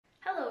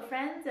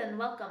friends, and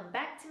welcome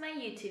back to my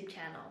YouTube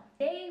channel.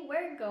 Today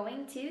we're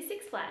going to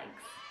Six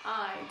Flags.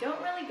 I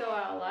don't really go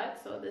out a lot,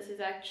 so this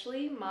is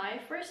actually my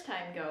first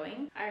time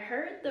going. I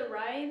heard the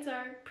rides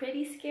are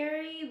pretty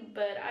scary,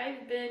 but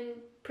I've been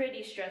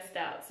pretty stressed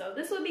out, so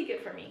this will be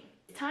good for me.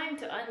 It's time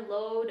to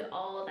unload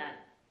all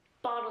that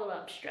bottled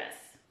up stress.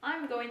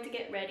 I'm going to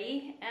get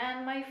ready,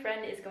 and my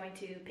friend is going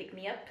to pick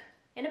me up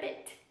in a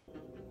bit.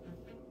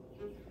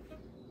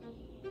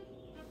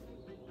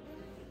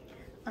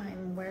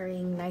 I'm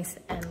wearing nice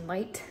and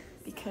light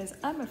because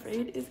I'm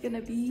afraid it's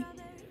gonna be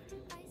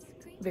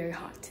very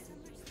hot.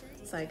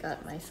 So I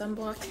got my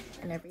sunblock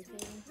and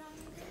everything.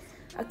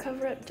 I'll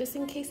cover up just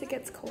in case it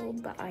gets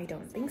cold, but I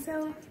don't think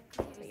so.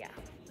 But yeah.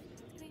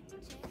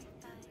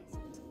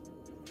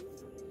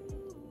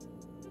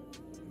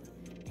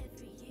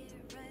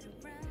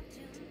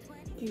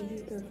 Do you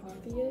drink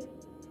coffee yet?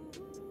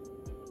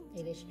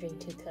 Maybe I should drink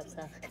 2 cups,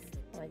 huh?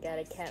 Oh my god,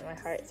 I can't. My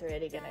heart's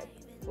already gonna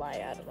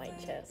fly out of my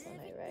chest when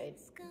I ride.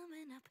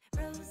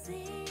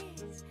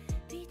 Roses,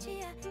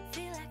 peachy, I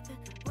feel like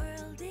the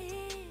world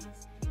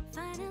is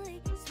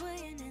finally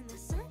swaying in the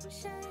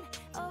sunshine.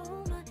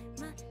 Oh my,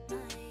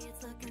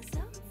 it's looking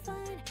so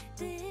fine,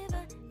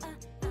 divine.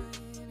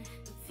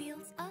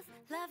 Fields of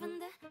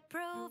lavender,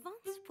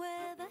 Provence,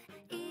 where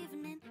the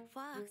evening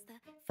walks the...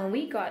 When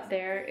we got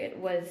there, it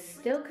was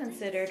still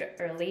considered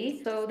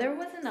early, so there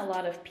wasn't a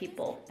lot of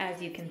people.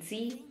 As you can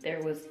see,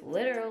 there was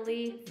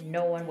literally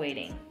no one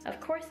waiting.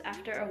 Of course,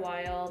 after a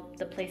while,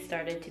 the place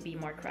started to be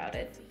more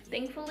crowded.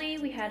 Thankfully,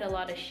 we had a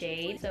lot of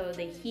shade, so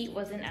the heat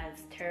wasn't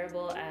as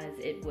terrible as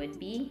it would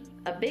be.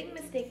 A big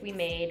mistake we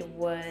made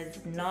was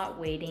not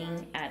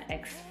waiting at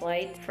X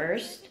Flight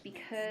first,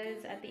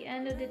 because at the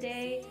end of the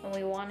day, when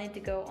we wanted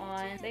to go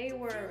on, they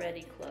were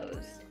already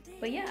closed.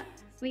 But yeah,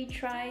 we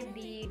tried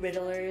the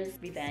Riddler's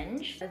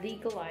Revenge, the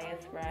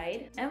Goliath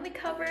ride, and we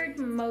covered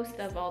most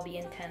of all the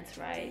intense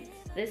rides.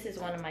 This is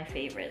one of my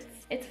favorites.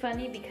 It's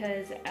funny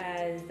because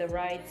as the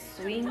ride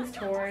swings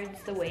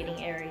towards the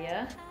waiting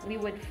area, we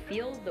would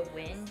feel the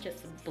wind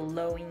just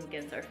blowing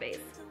against our face.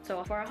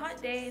 So for a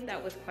hot day,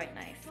 that was quite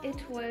nice.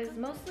 It was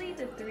mostly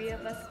the 3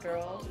 of us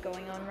girls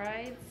going on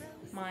rides.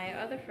 My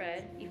other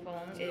friend,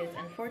 Yvonne, is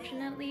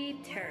unfortunately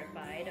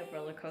terrified of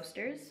roller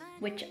coasters,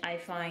 which I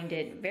find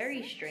it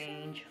very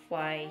strange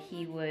why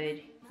he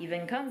would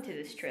even come to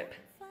this trip.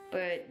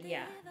 But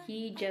yeah,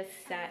 he just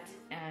sat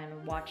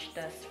and watched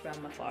us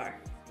from afar.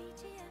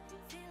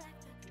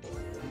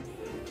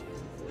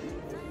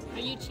 Are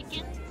you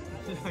chicken?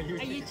 Are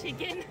you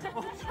chicken?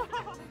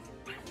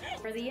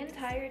 For the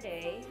entire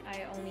day,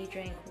 I only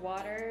drank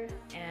water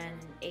and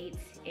ate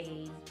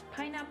a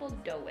pineapple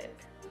Dough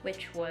Whip,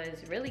 which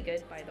was really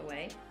good, by the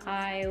way.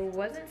 I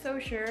wasn't so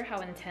sure how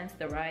intense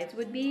the rides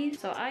would be,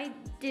 so I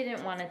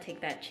didn't want to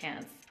take that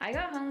chance. I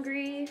got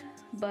hungry,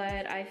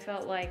 but I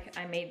felt like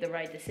I made the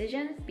right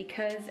decision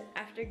because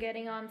after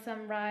getting on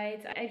some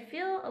rides, I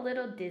feel a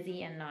little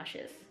dizzy and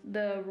nauseous.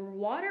 The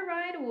water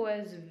ride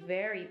was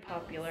very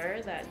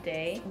popular that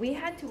day. We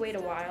had to wait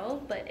a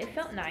while, but it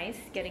felt nice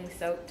getting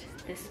soaked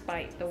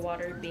despite the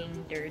water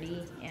being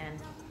dirty and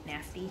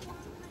nasty.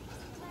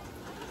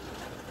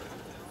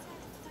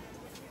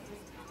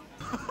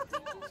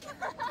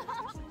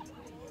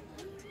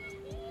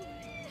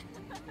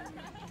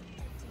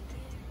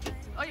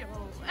 Oh yeah.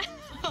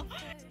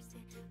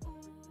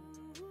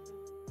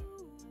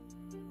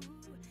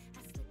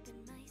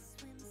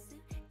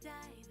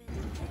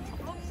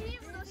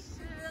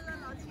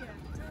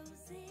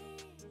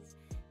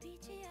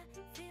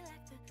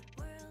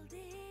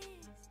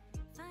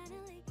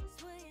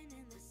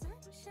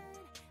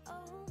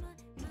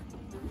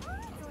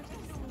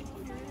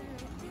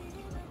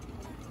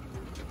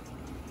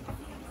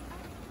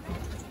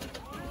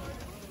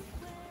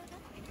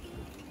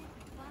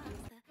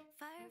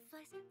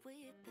 Fireflies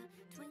with the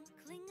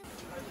twinkling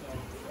of...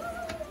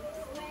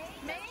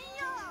 没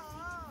有。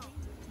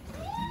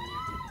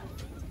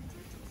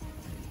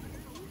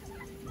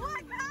我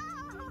靠！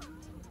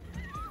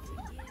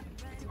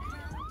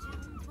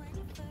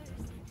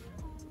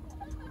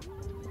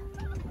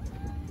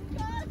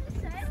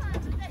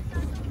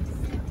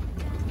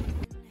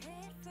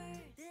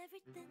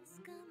 Everything's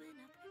coming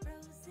up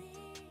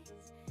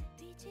roses,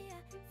 peachy,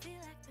 I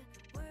feel like the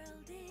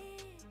world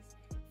is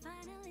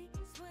finally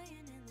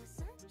swaying in the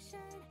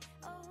sunshine.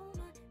 Oh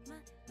my,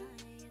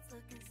 it's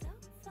looking so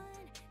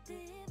fine,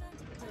 divine.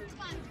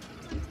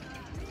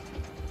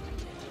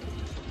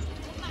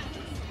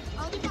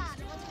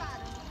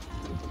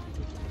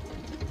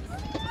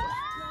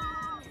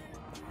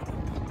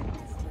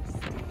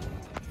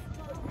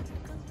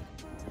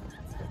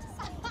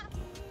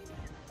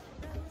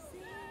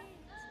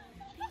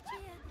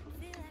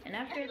 And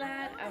after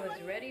that, I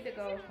was ready to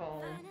go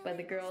home, but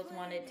the girls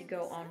wanted to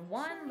go on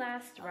one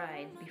last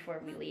ride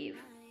before we leave,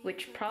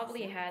 which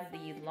probably had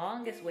the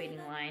longest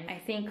waiting line. I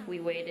think we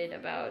waited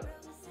about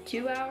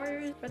 2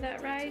 hours for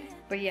that ride.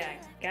 But yeah,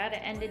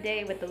 gotta end the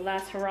day with the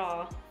last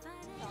hurrah.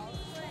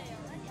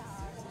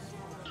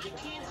 I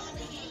can't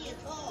hardly hear you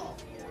talk.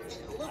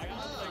 Look,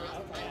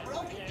 Mom, I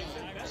broke it.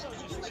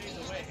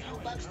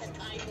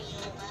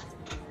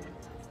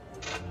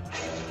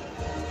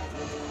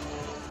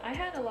 I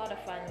had a lot of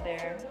fun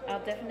there.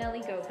 I'll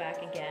definitely go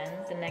back again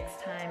the next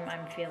time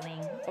I'm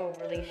feeling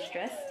overly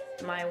stressed.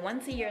 My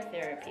once-a-year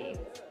therapy.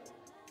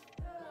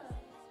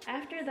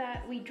 After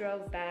that, we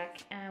drove back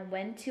and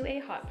went to a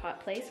hot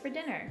pot place for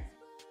dinner.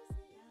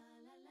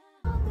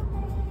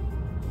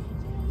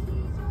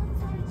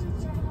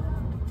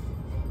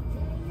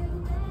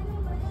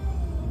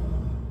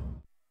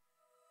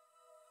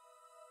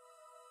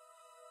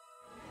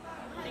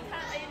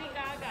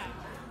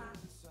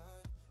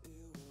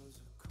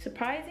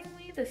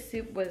 Surprisingly, the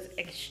soup was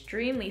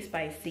extremely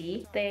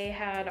spicy. They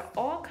had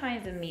all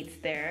kinds of meats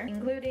there,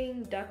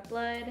 including duck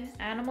blood,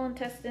 animal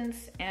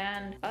intestines,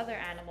 and other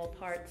animal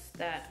parts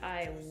that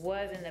I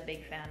wasn't a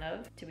big fan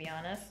of, to be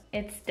honest.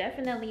 It's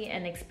definitely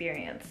an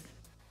experience.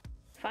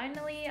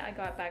 Finally, I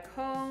got back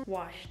home,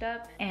 washed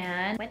up,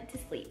 and went to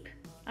sleep.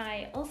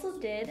 I also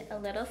did a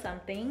little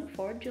something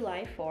for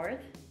July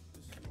 4th.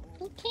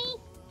 Okay.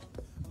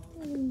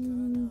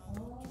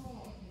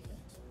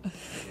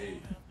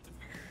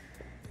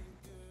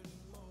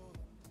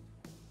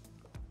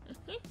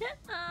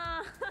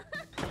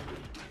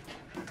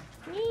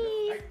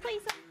 Let's play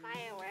some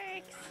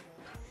fireworks.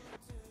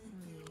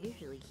 You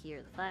usually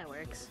hear the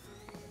fireworks.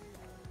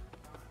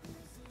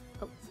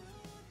 Oh,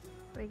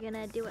 we're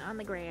gonna do it on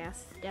the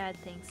grass. Dad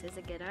thinks it's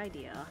a good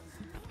idea.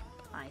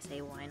 I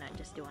say why not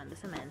just do it on the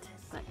cement,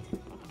 but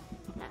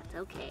that's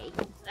okay.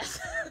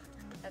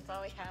 That's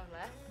all we have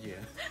left?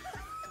 Yeah.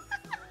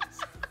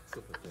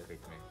 So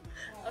pathetic, man.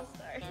 I'm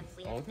sorry. And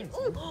we Oh, have to... thanks.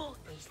 Oh,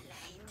 there's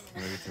light.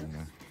 Ready to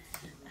now.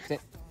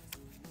 Sit.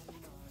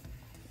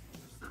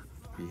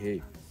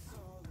 Behave.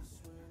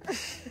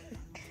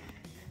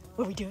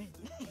 What are we doing?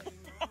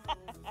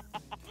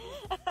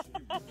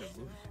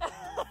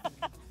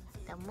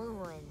 The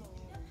moon.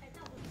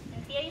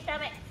 Feel your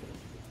stomach.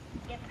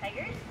 Get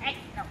tigers? Hey,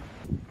 no.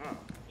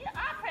 Get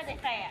off her this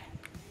fast.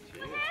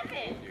 What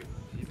happened?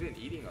 She's been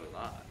eating a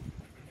lot.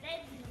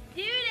 Let's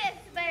do this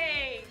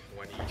thing.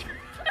 One each.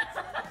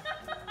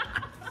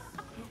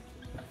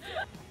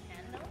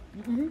 Candle?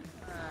 Mm-hmm.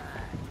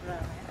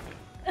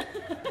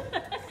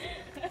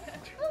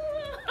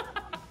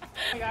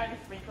 Oh my god, the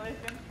sprinkler's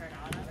gonna turn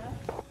on us.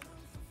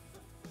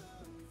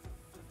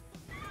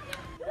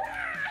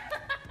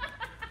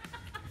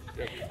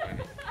 That'd be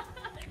funny.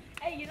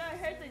 Hey, you know, I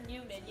heard the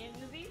new Minion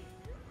movie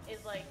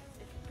is like,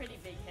 it's a pretty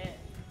big hit.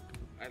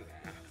 I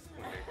laughed.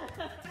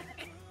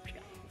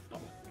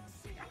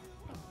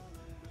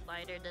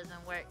 Lighter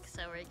doesn't work,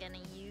 so we're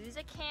gonna use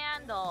a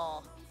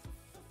candle.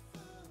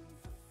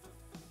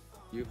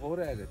 You hold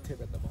it at the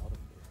tip at the bottom.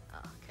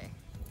 Oh, okay.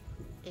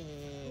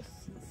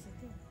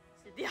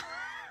 Yeah,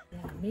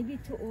 maybe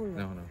too old.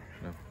 No.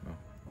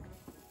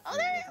 Oh,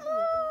 there it is!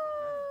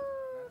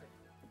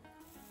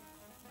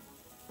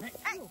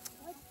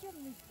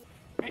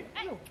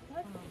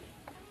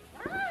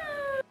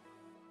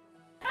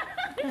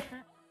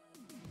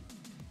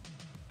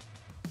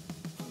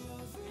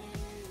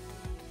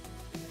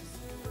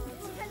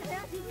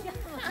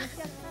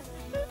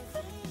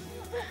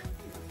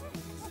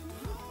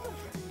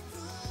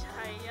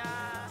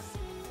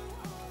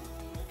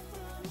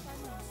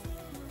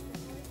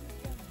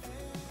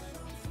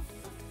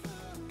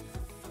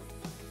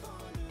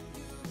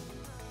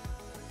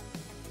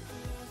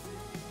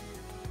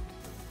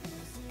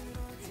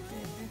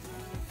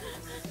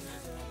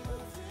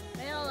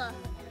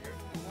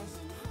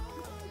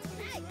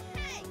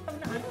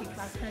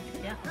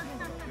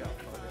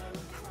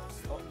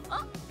 Oh,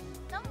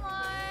 no more.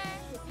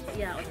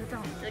 Yeah, 我知道。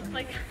 Looks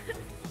like...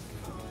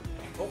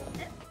 Oh,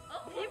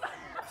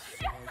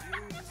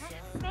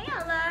 没有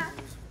了，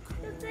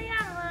就这样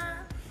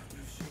了。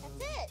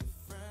That's it.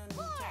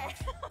 More.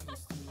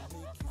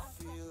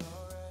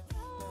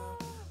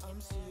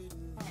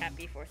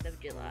 Happy 4th of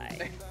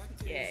July.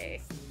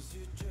 Yay.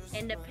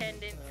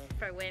 Independence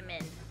for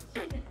women.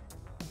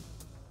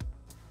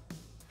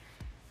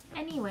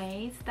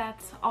 Anyways,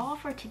 that's all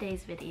for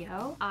today's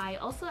video. I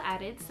also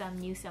added some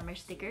new summer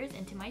stickers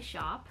into my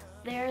shop.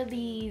 They're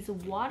these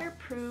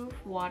waterproof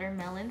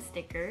watermelon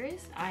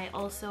stickers. I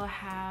also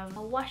have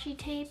washi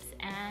tapes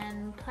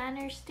and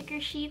planner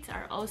sticker sheets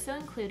are also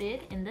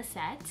included in the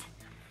set.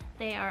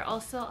 They are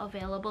also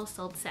available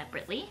sold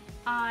separately.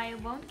 I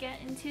won't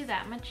get into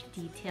that much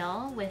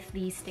detail with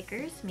these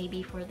stickers,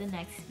 maybe for the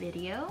next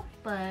video,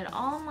 but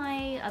all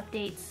my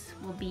updates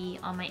will be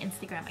on my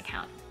Instagram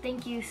account.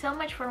 Thank you so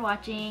much for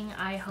watching.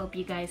 I hope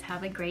you guys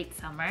have a great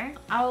summer.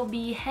 I will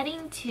be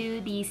heading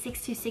to the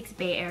 626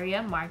 Bay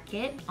Area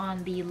Market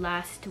on the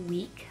last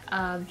week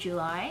of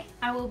July.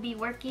 I will be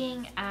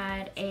working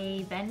at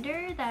a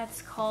vendor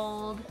that's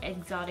called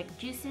Exotic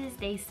Juices.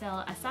 They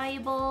sell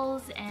acai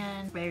bowls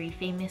and very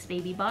famous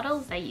baby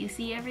bottles that you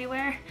see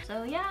everywhere.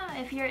 So yeah,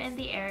 if you're in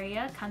the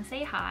area, come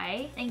say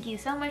hi. Thank you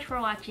so much for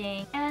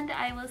watching, and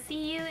I will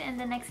see you in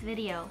the next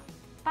video.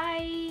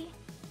 Bye!